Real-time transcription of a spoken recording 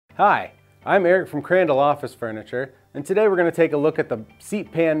Hi, I'm Eric from Crandall Office Furniture, and today we're going to take a look at the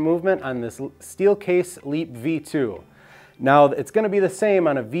seat pan movement on this Steelcase Leap V2. Now, it's going to be the same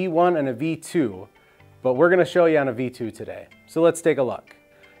on a V1 and a V2, but we're going to show you on a V2 today. So let's take a look.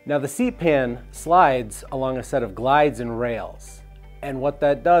 Now, the seat pan slides along a set of glides and rails, and what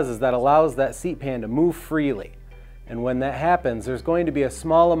that does is that allows that seat pan to move freely. And when that happens, there's going to be a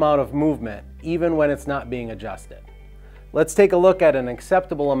small amount of movement, even when it's not being adjusted. Let's take a look at an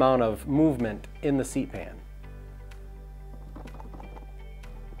acceptable amount of movement in the seat pan.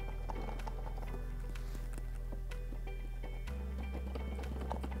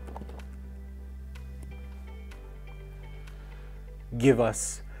 Give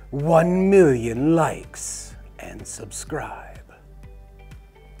us 1 million likes and subscribe.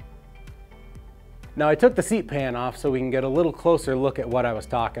 Now, I took the seat pan off so we can get a little closer look at what I was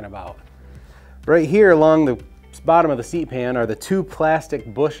talking about. Right here along the bottom of the seat pan are the two plastic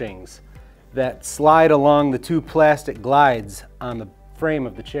bushings that slide along the two plastic glides on the frame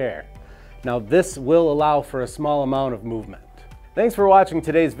of the chair. Now, this will allow for a small amount of movement. Thanks for watching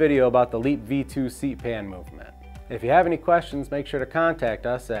today's video about the Leap V2 seat pan movement. If you have any questions, make sure to contact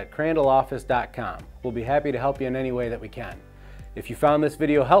us at crandalloffice.com. We'll be happy to help you in any way that we can. If you found this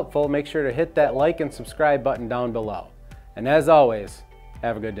video helpful, make sure to hit that like and subscribe button down below. And as always,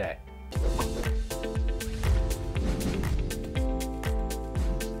 have a good day.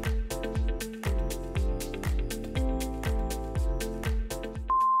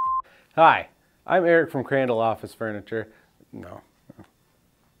 Hi, I'm Eric from Crandall Office Furniture. No,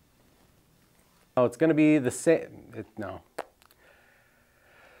 it's going to be the same. No.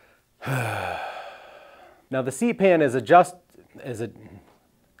 Now the seat pan is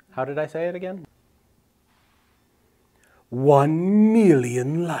how did I say it again? 1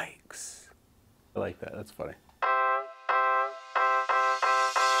 million likes. I like that, that's funny.